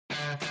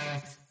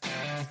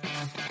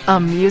A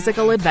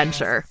musical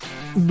adventure.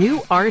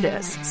 New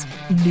artists,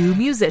 new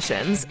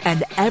musicians,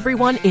 and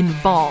everyone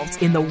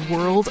involved in the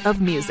world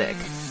of music.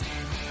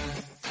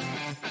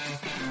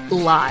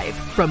 Live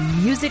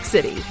from Music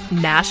City,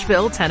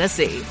 Nashville,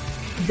 Tennessee.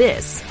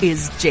 This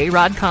is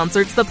J-Rod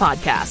Concerts, the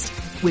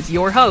podcast, with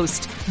your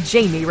host,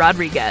 Jamie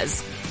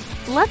Rodriguez.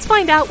 Let's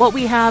find out what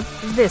we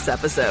have this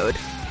episode.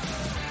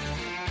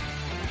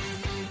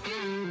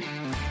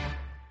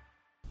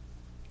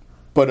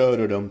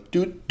 Ba-da-da-dum,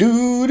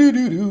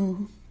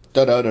 do-do-do-do-do.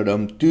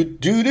 Da-da-da-dum,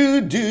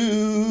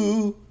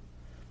 do-do-do-do.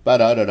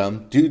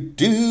 Ba-da-da-dum,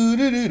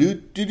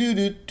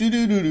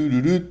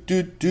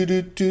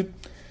 do-do-do-do-do-do-do-do-do-do-do-do-do-do.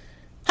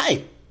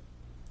 Hi!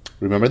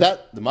 Remember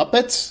that? The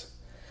Muppets?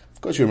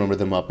 Of course you remember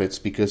the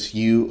Muppets because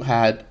you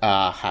had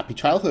a happy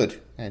childhood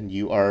and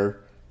you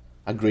are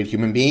a great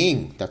human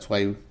being. That's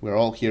why we're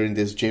all here in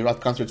this J-Rod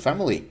Concerts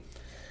family.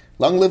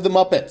 Long live the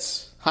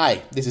Muppets!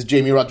 Hi, this is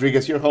Jamie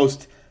Rodriguez, your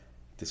host.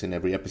 This in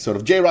every episode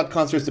of J-Rod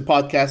Concerts, the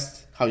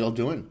podcast. How y'all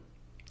doing?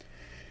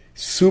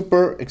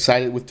 Super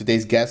excited with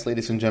today's guest,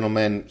 ladies and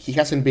gentlemen. He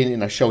hasn't been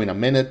in a show in a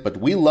minute, but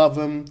we love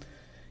him.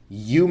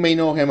 You may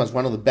know him as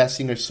one of the best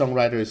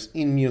singer-songwriters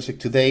in music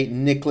today,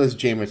 Nicholas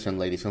Jamerson,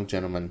 ladies and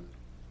gentlemen.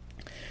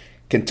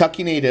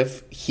 Kentucky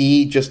native,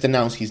 he just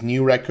announced his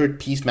new record,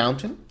 Peace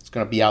Mountain. It's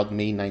going to be out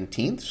May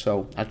 19th,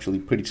 so actually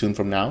pretty soon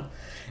from now.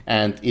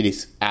 And it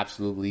is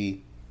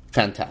absolutely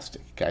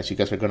fantastic, guys. You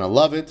guys are going to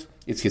love it.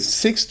 It's his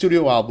sixth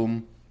studio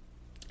album.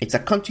 It's a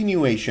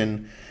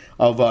continuation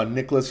of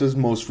Nicholas's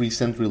most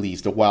recent release,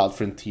 The Wild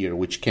Frontier,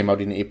 which came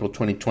out in April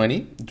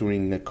 2020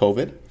 during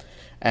COVID.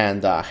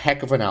 And a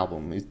heck of an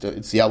album.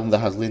 It's the album that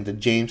has Linda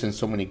James and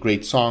so many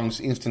great songs,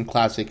 instant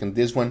classic, and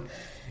this one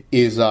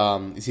is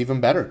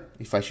even better,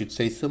 if I should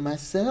say so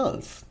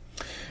myself.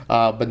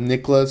 But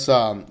Nicholas,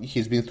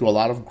 he's been through a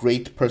lot of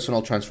great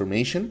personal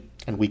transformation,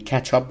 and we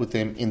catch up with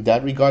him in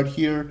that regard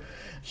here.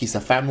 He's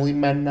a family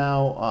man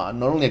now,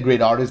 not only a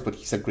great artist, but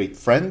he's a great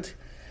friend.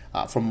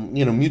 From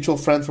mutual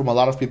friends from a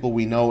lot of people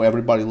we know,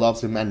 everybody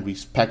loves him and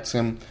respects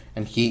him,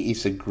 and he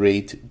is a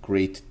great,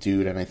 great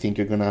dude. And I think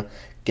you're gonna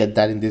get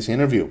that in this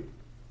interview.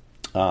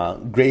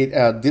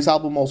 This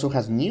album also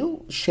has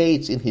new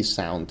shades in his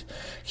sound.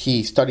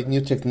 He studied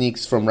new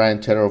techniques from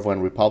Ryan Tedder of One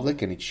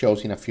Republic, and it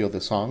shows in a few of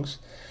the songs.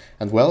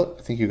 And well,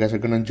 I think you guys are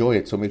gonna enjoy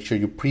it. So make sure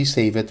you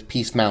pre-save it,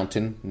 Peace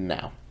Mountain,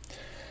 now.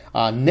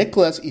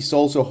 Nicholas is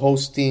also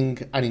hosting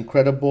an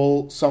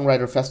incredible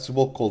songwriter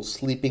festival called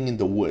Sleeping in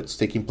the Woods,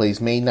 taking place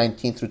May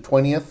 19th through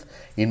 20th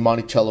in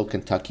Monticello,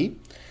 Kentucky.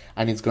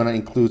 And it's going to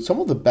include some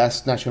of the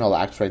best national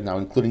acts right now,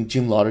 including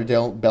Jim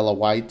Lauderdale, Bella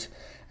White,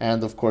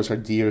 and of course our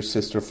dear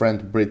sister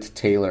friend Britt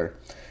Taylor.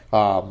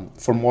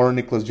 For more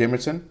Nicholas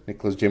Jamerson,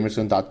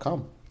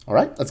 nicholasjamerson.com. All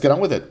right, let's get on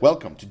with it.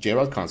 Welcome to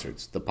J-Rod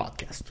Concerts, the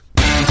podcast.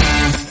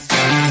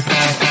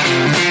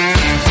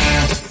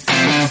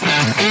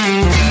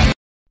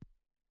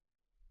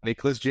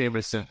 Nicholas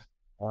Jamerson.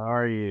 How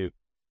are you?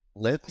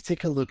 Let me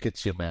take a look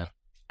at you, man.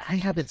 I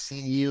haven't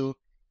seen you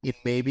in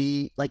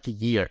maybe like a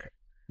year.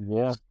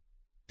 Yeah.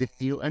 The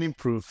new and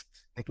improved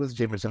Nicholas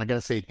Jamerson. I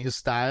gotta say, new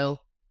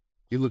style.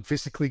 You look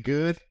physically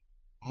good,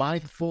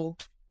 mindful,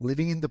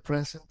 living in the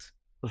present.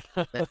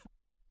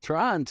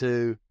 Trying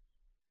to.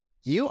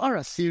 You are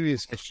a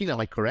serious machine, am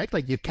I correct?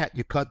 Like you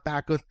cut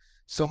back on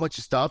so much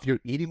stuff. You're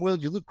eating well.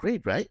 You look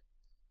great, right?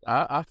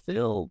 I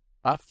feel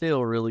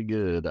really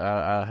good.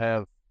 I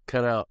have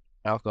cut out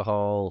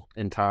alcohol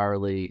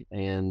entirely,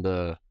 and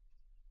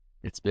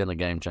it's been a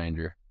game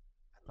changer.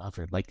 I love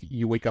it. Like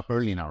you wake up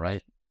early now,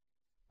 right?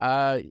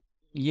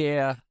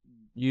 Yeah.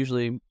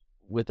 Usually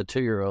with a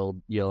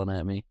 2-year-old yelling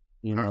at me.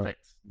 Perfect.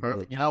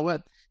 You know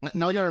what?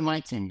 Now you're on my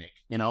team, Nick.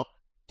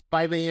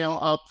 5 a.m.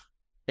 up,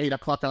 8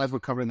 o'clock as we're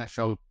covering that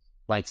show,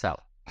 lights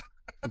out.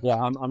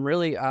 Yeah,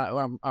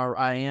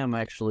 I am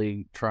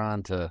actually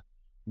trying to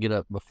get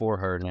up before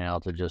her now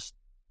to just,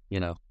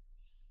 you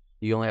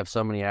only have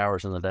so many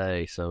hours in the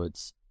day, so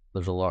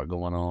there's a lot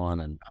going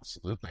on. And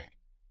Absolutely.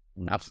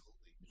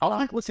 How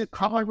hard was it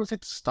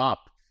to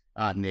stop,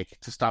 Nick?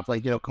 To stop,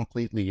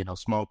 completely,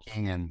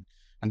 smoking and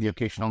the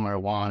occasional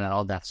marijuana and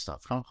all that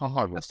stuff. How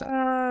hard was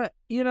that?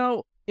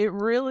 It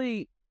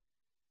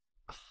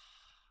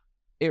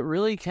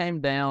really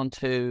came down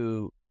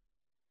to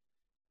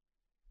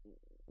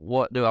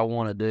what do I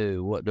want to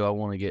do? What do I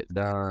want to get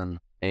done?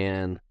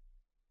 And,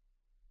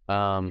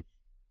 it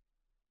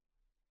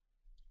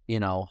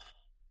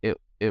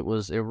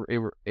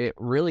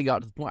really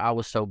got to the point I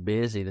was so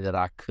busy that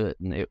I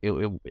couldn't. I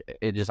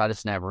just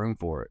didn't have room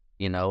for it.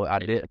 I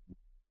didn't.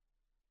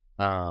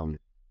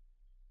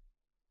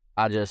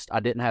 I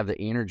didn't have the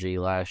energy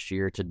last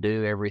year to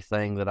do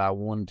everything that I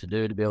wanted to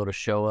do, to be able to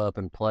show up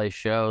and play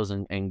shows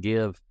and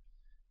give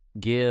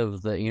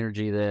the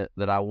energy that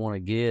I want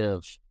to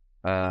give.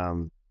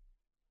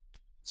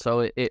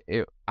 So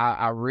it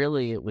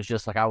was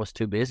just like I was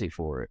too busy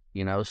for it,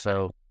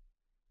 so,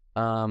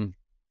 and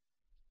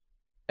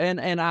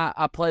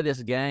I play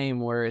this game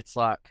where it's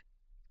like,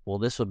 well,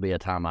 this would be a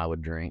time I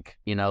would drink,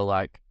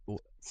 like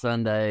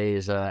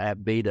Sundays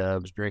at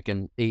B-Dubs,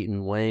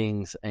 eating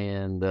wings,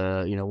 and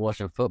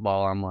watching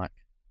football, I'm like,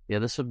 yeah,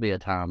 this would be a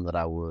time that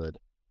I would.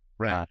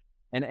 Right.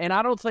 And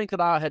I don't think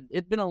that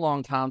it'd been a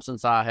long time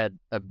since I had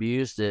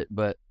abused it,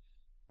 but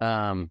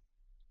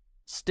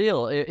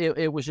still,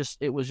 it was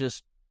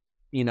just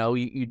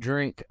you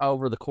drink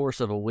over the course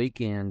of a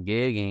weekend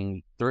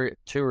gigging,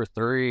 two or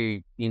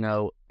three,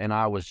 and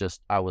I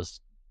was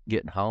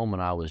getting home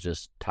and I was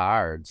just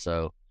tired.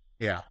 So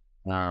Yeah.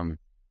 um,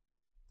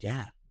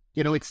 Yeah.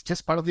 It's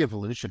just part of the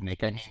evolution,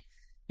 Nick. I mean,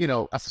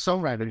 as a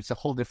songwriter, it's a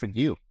whole different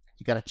you.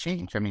 You got to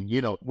change. I mean,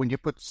 when you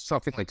put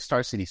something like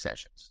Star City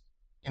Sessions,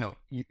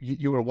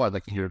 you were what,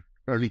 like in your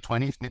early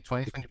 20s, mid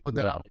 20s when you put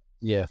that out?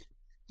 Yeah.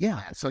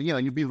 Yeah. So,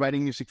 you've been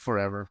writing music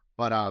forever.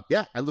 But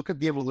yeah, I look at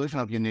the evolution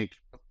of you, Nick,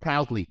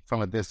 proudly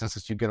from a distance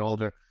as you get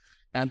older.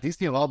 And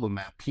this new album,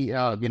 man,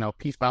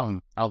 Peace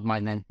Mountain, out my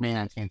May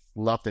 19th,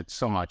 loved it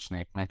so much,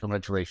 Nick. Man,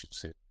 congratulations,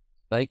 dude.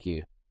 Thank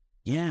you.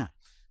 Yeah,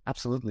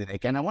 absolutely,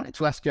 Nick. And I wanted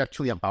to ask you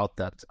actually about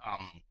that,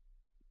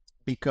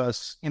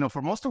 because,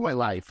 for most of my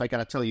life, I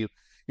gotta tell you,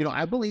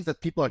 I believe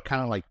that people are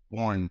kind of like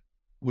born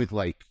with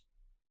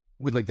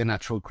the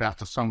natural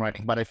craft of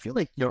songwriting, but I feel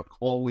like you're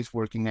always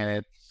working at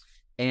it,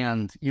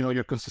 and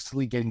you're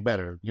consistently getting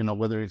better.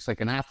 Whether it's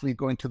like an athlete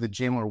going to the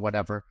gym or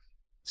whatever,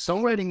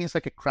 songwriting is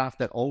like a craft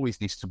that always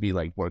needs to be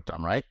like worked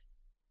on, right?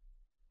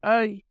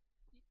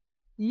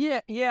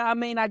 Yeah. I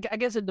mean, I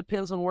guess it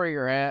depends on where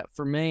you're at.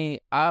 For me,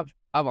 I've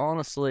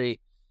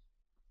honestly,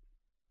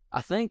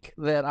 I think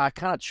that I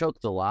kind of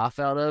choked the life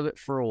out of it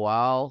for a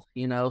while,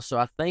 so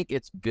I think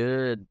it's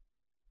good.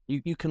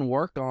 You can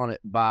work on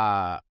it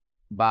by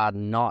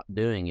not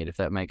doing it, if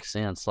that makes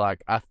sense.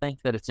 Like, I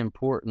think that it's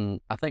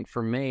important. I think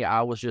for me,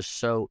 I was just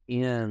so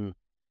in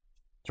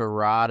to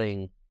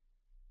writing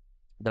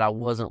that I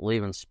wasn't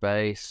leaving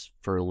space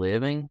for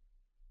living,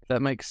 if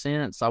that makes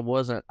sense. I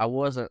wasn't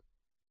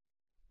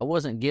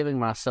giving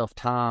myself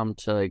time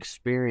to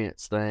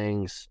experience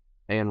things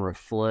and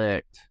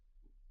reflect.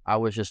 I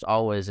was just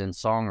always in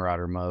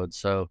songwriter mode.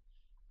 So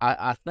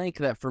I think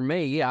that for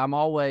me, yeah, I'm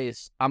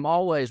always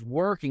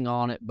working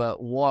on it,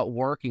 but what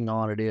working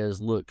on it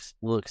is looks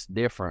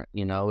different.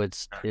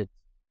 It's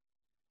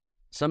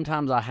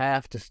sometimes I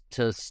have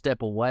to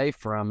step away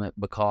from it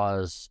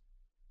because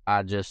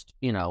I just,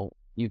 you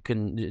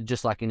can,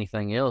 just like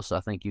anything else, I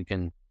think you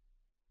can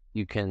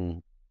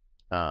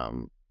I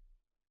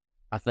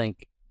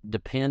think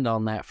depend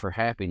on that for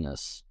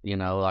happiness.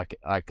 Like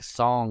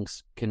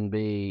songs can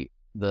be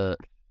the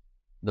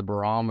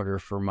barometer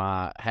for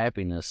my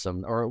happiness,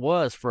 or it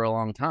was for a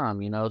long time,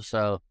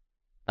 so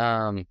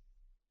and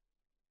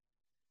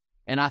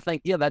I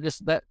think, yeah,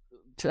 that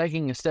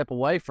taking a step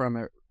away from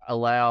it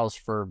allows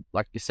for,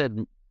 like you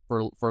said,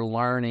 for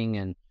learning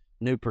and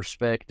new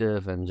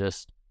perspective, and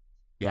just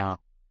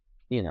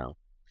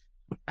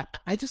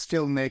I just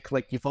feel, Nick,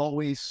 like you've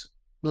always,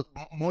 look,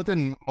 more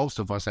than most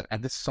of us,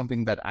 and this is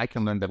something that I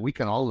can learn, that we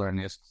can all learn,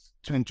 is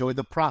to enjoy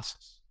the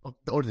process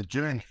or the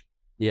journey.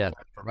 Yeah.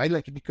 Right?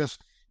 Like, because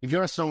if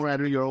you're a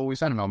songwriter, you're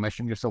always, I don't know,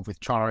 measuring yourself with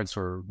charts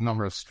or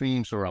number of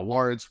streams or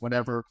awards,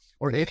 whatever,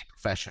 or any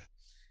profession.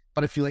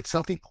 But I feel like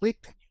something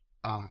clicked,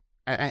 and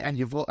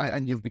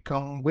you've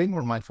become way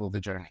more mindful of the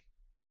journey.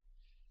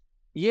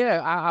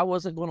 Yeah, I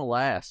wasn't going to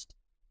last.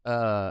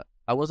 I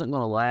wasn't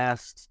going to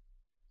last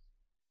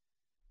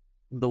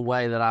the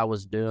way that I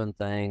was doing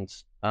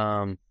things.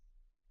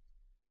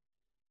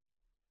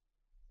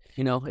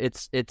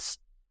 It's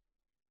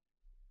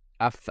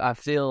I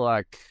feel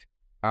like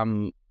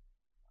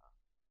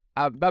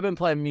I've been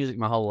playing music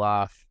my whole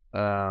life.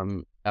 I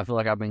feel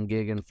like I've been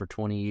gigging for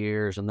 20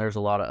 years, and there's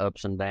a lot of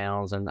ups and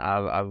downs, and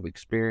I've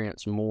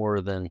experienced more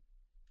than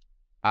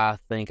I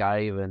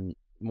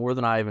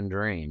even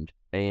dreamed.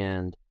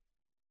 And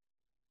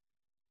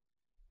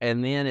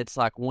then it's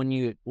like when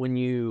you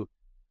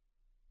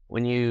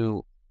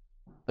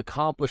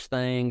accomplish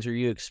things, or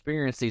you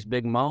experience these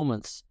big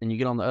moments, and you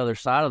get on the other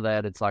side of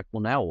that, it's like,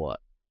 well, now what?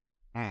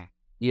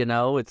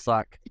 It's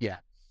like, yeah,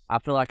 I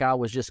feel like I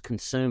was just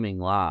consuming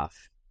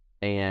life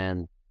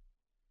and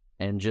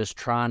just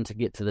trying to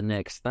get to the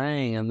next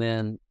thing. And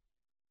then,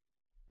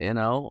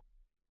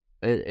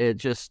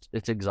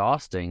 it's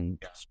exhausting,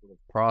 sort of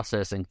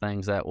processing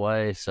things that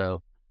way.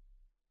 So,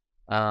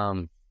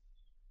 right.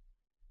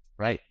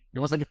 It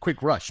was like a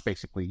quick rush,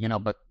 basically,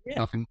 but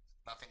nothing.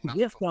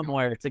 Get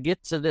somewhere to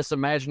get to this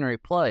imaginary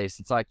place.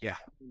 It's like, yeah.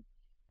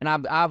 And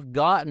I've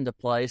gotten to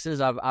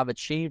places, I've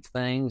achieved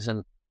things,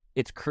 and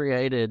it's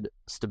created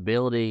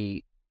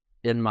stability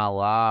in my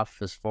life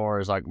as far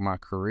as like my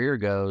career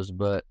goes.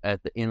 But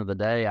at the end of the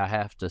day, I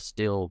have to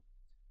still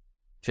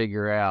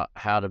figure out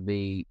how to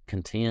be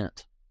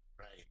content,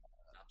 right,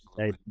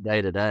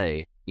 day to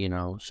day,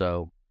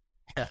 so.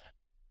 Yeah,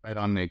 right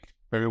on, Nick.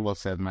 Very well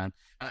said, man.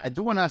 I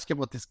do want to ask you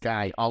about this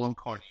guy, Alan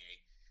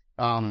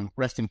Cornier.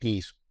 Rest in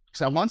peace.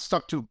 Because I once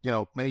talked to,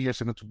 many years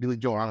ago, to Billy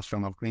Joe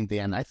Armstrong of Green Day,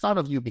 and I thought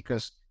of you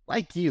because,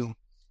 like you,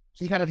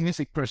 he had a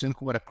music person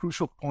who, at a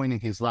crucial point in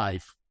his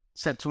life,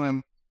 said to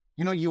him,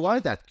 you are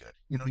that good.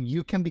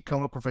 You can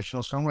become a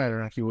professional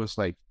songwriter. And he was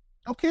like,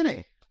 no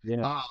kidding.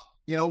 Yeah.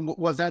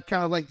 Was that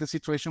kind of like the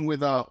situation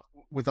with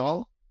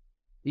all?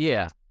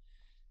 Yeah,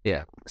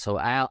 yeah. So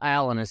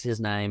Alan is his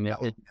name.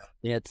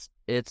 It's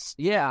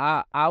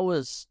yeah.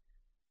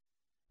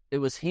 It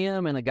was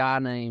him and a guy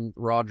named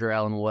Roger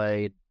Allen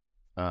Wade,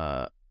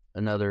 uh,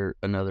 another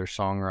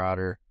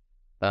songwriter.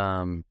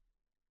 Um,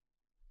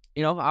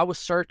 I was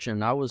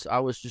searching. I was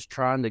just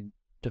trying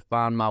to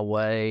find my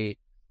way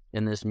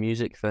in this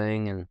music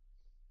thing, and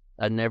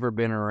I'd never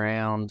been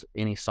around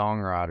any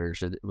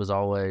songwriters. It was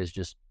always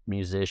just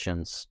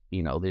musicians,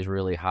 these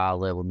really high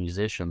level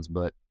musicians.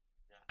 But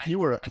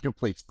You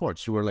played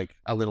sports. You were like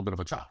a little bit of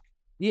a jock.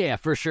 yeah,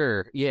 for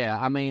sure. Yeah,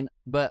 I mean,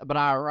 but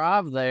I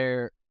arrived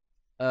there.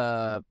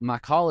 My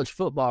college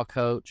football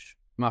coach,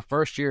 my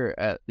first year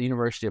at the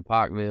University of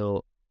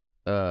Pikeville,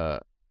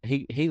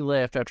 he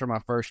left after my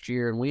first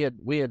year, and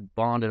we had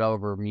bonded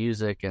over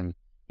music, and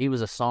he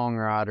was a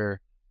songwriter,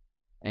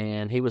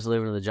 and he was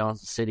living in the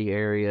Johnson City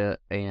area,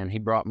 and he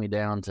brought me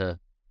down to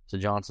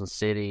Johnson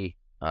City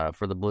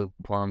for the Blue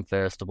Plum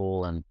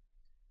Festival, and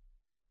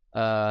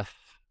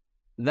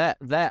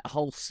that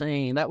whole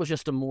scene, that was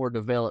just a more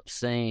developed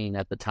scene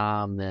at the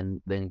time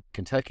than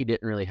Kentucky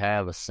didn't really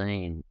have a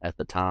scene at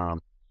the time.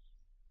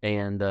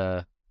 And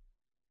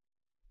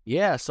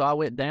yeah, so I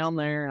went down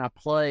there and I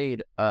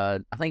played I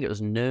think it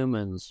was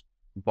Newman's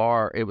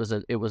bar. It was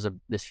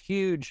this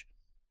huge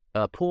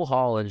pool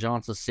hall in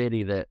Johnson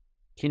City that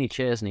Kenny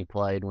Chesney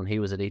played when he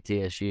was at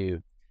ETSU.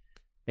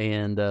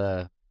 And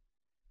it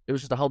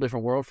was just a whole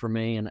different world for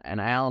me, and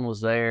Alan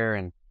was there,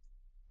 and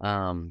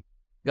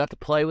got to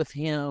play with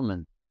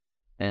him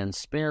and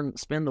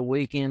spend the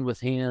weekend with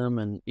him,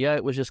 and yeah,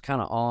 it was just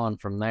kind of on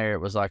from there.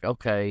 It was like,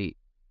 okay,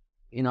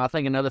 I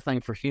think another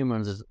thing for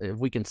humans is if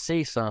we can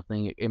see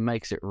something, it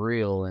makes it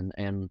real,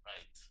 and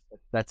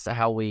that's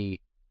how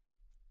we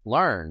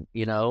learn,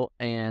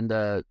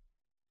 and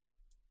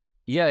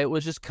yeah, it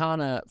was just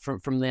kind of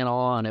from then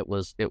on, it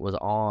was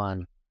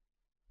on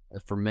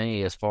for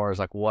me as far as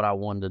like what I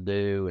wanted to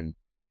do, and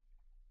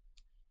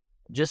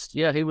just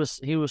yeah, he was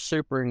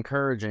super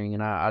encouraging,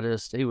 and I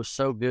just, he was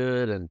so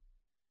good,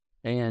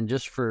 and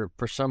just for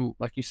some,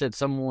 like you said,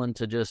 someone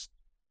to just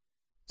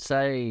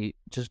say,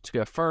 just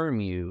to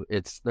affirm you,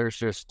 there's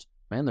just,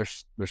 man,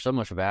 there's so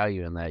much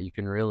value in that. You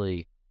can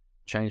really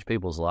change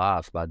people's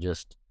lives by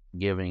just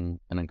giving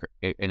an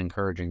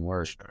encouraging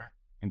word. Sure.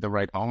 In the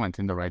right moment,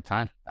 in the right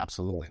time.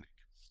 Absolutely.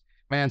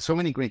 Man, so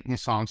many great new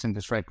songs in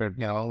this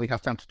record. I only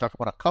have time to talk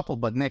about a couple,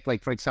 but Nick,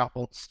 like for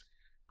example,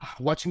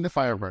 Watching the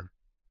Fire Burn,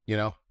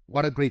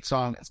 what a great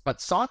song.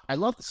 But I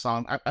love the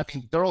song. I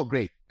mean, they're all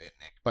great, Nick,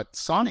 but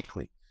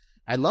sonically,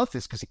 I love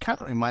this because it kind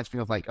of reminds me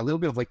of like a little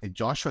bit of like the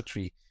Joshua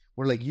Tree,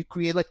 where like you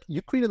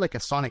created like a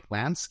sonic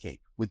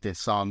landscape with this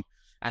song,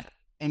 and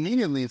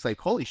immediately it's like,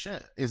 holy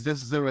shit, is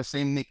this the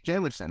same Nick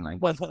Jamerson? Like,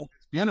 it's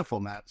beautiful,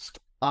 man.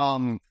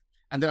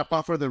 And then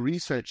upon further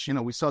research,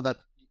 we saw that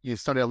you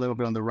started a little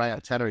bit on the Ryan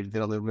Tedder, you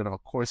did a little bit of a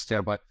course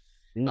there, but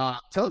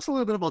tell us a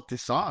little bit about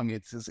this song.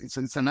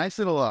 It's a nice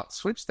little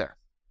switch there.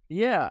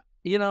 Yeah,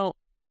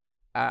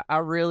 I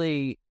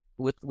really,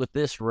 with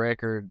this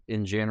record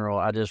in general,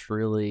 I just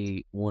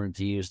really wanted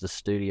to use the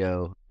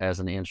studio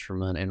as an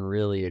instrument and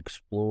really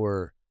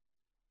explore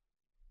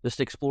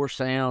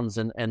sounds,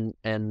 and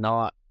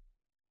not,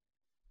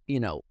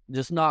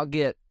 just not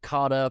get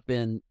caught up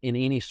in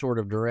any sort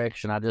of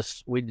direction.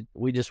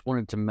 We just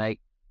wanted to make,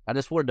 I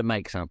just wanted to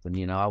make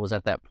something. I was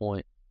at that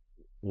point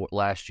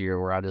last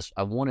year where I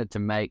wanted to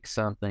make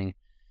something,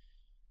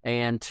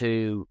 and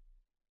to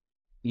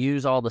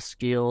use all the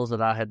skills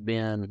that I had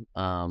been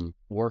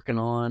working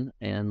on.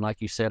 And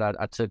like you said,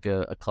 I took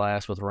a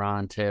class with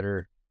Ryan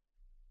Tedder.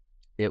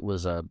 It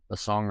was a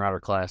songwriter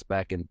class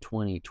back in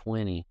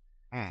 2020.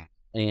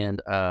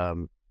 And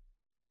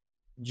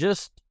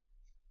just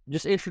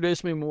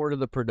introduced me more to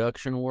the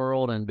production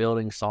world and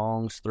building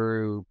songs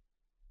through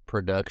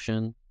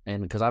production.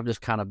 And because I've just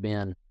kind of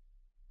been,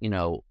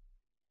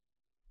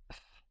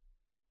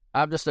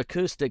 I'm just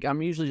acoustic.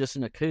 I'm usually just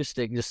an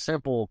acoustic, just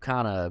simple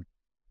kind of,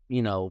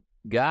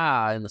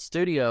 guy in the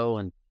studio,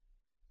 and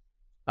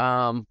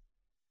I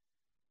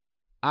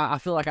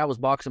feel like I was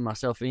boxing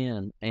myself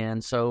in.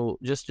 And so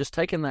just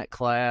taking that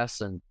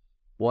class and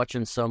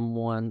watching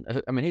someone,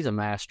 I mean, he's a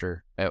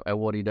master at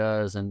what he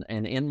does, and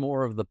in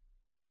more of the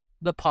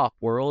pop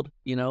world,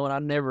 and I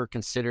never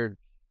considered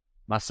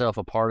myself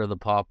a part of the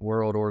pop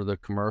world or the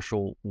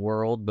commercial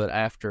world, but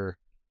after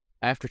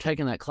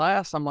taking that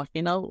class, I'm like,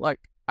 like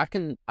I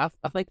think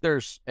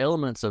there's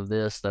elements of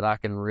this that I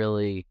can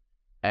really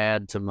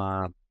add to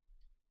my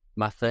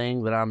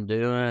thing that I'm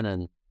doing.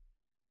 And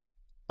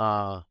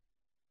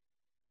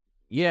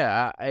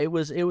yeah, it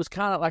was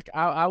kind of like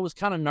I was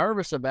kind of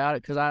nervous about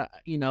it, because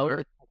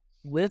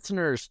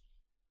listeners,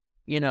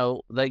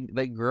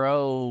 they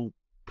grow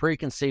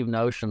preconceived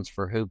notions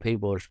for who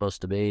people are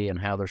supposed to be and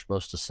how they're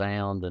supposed to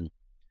sound, and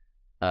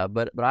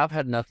but I've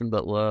had nothing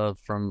but love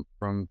from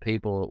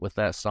people with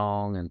that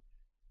song, and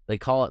they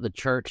call it the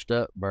churched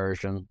up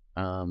version,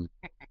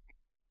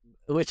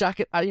 which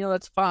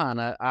that's fine.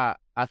 I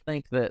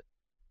think that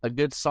a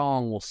good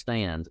song will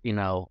stand,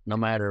 no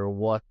matter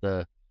what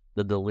the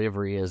the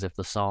delivery is, if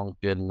the song's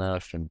good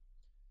enough. And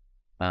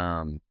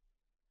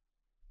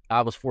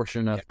I was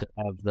fortunate enough to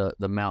have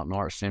the Mountain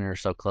Arts Center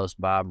so close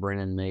by.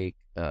 Brennan Meek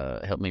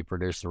helped me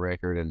produce the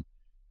record, and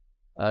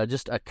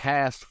just a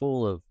cast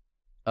full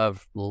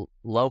of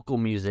local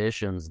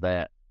musicians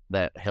that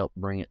helped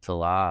bring it to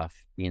life.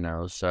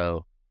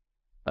 So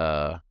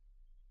it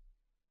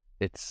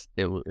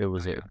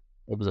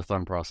was a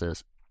fun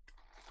process.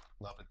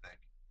 Love it, thank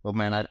you. Well,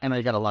 man, I know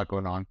you got a lot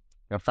going on.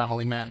 You're a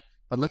family man.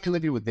 But let me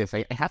leave you with this.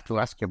 I have to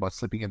ask you about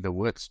Sleeping in the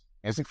Woods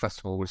Music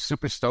Festival. We're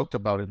super stoked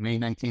about it. May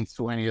 19th,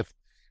 20th,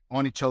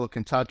 Monticello,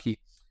 Kentucky.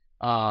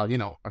 Our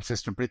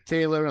sister Britt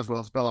Taylor, as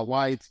well as Bella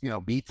White,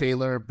 B.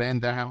 Taylor,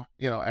 Ben Down,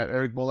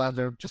 Eric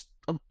Bolander. Just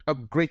a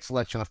great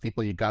selection of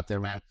people you got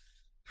there, man.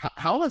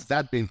 How has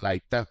that been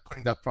like,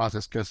 putting that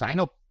process? Because I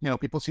know,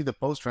 people see the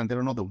poster and they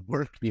don't know the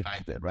work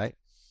behind it, right?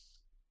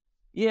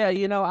 Yeah,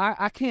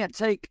 I can't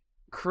take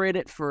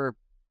credit for.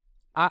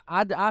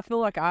 I feel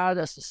like I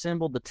just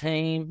assembled the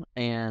team,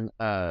 and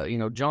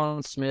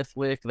John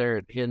Smithwick there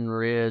at Hidden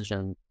Ridge,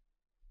 and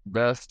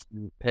Dust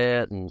and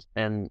Pet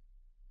and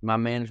my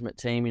management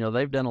team.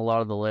 They've done a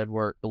lot of the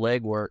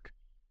legwork.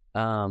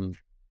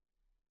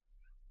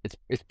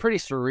 It's pretty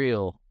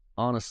surreal,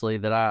 honestly,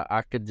 that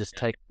I could just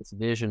take this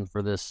vision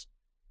for this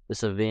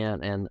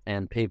event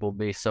and people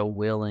be so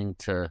willing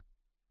to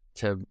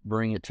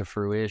bring it to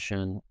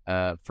fruition.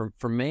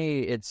 For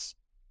me,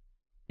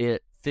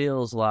 it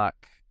feels like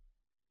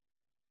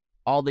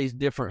all these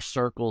different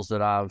circles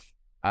that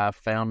I've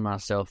found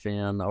myself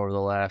in over the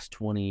last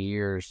 20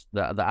 years.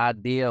 The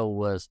idea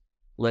was,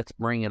 let's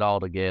bring it all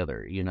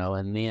together,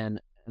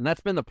 and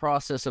that's been the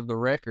process of the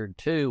record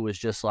too, was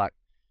just like,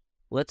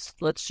 let's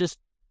just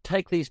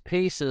take these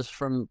pieces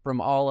from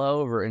all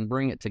over and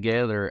bring it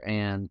together,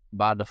 and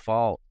by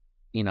default,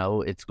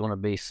 it's going to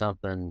be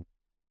something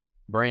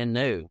brand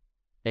new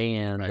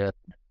and right.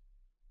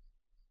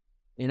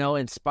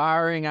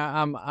 Inspiring.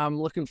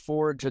 I'm looking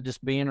forward to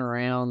just being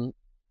around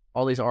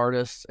all these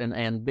artists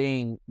and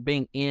being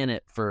in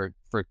it for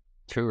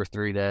 2 or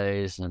 3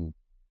 days, and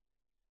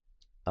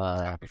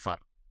it'll be fun.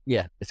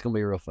 Yeah, it's gonna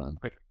be real fun.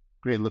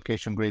 Great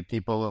location, great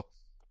people.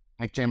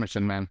 Like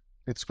Jamerson, man,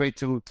 it's great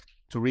to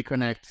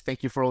reconnect.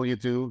 Thank you for all you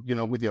do,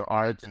 with your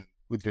art and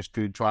with your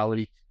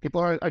spirituality.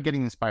 People are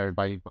getting inspired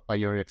by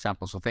your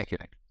example. So thank you,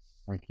 Nick.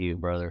 Thank you,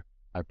 brother.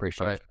 I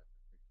appreciate it.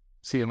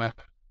 See you, man.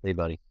 Hey,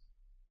 buddy.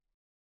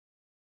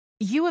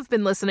 You have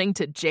been listening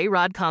to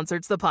J-Rod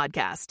Concerts, the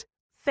podcast.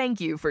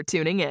 Thank you for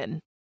tuning in.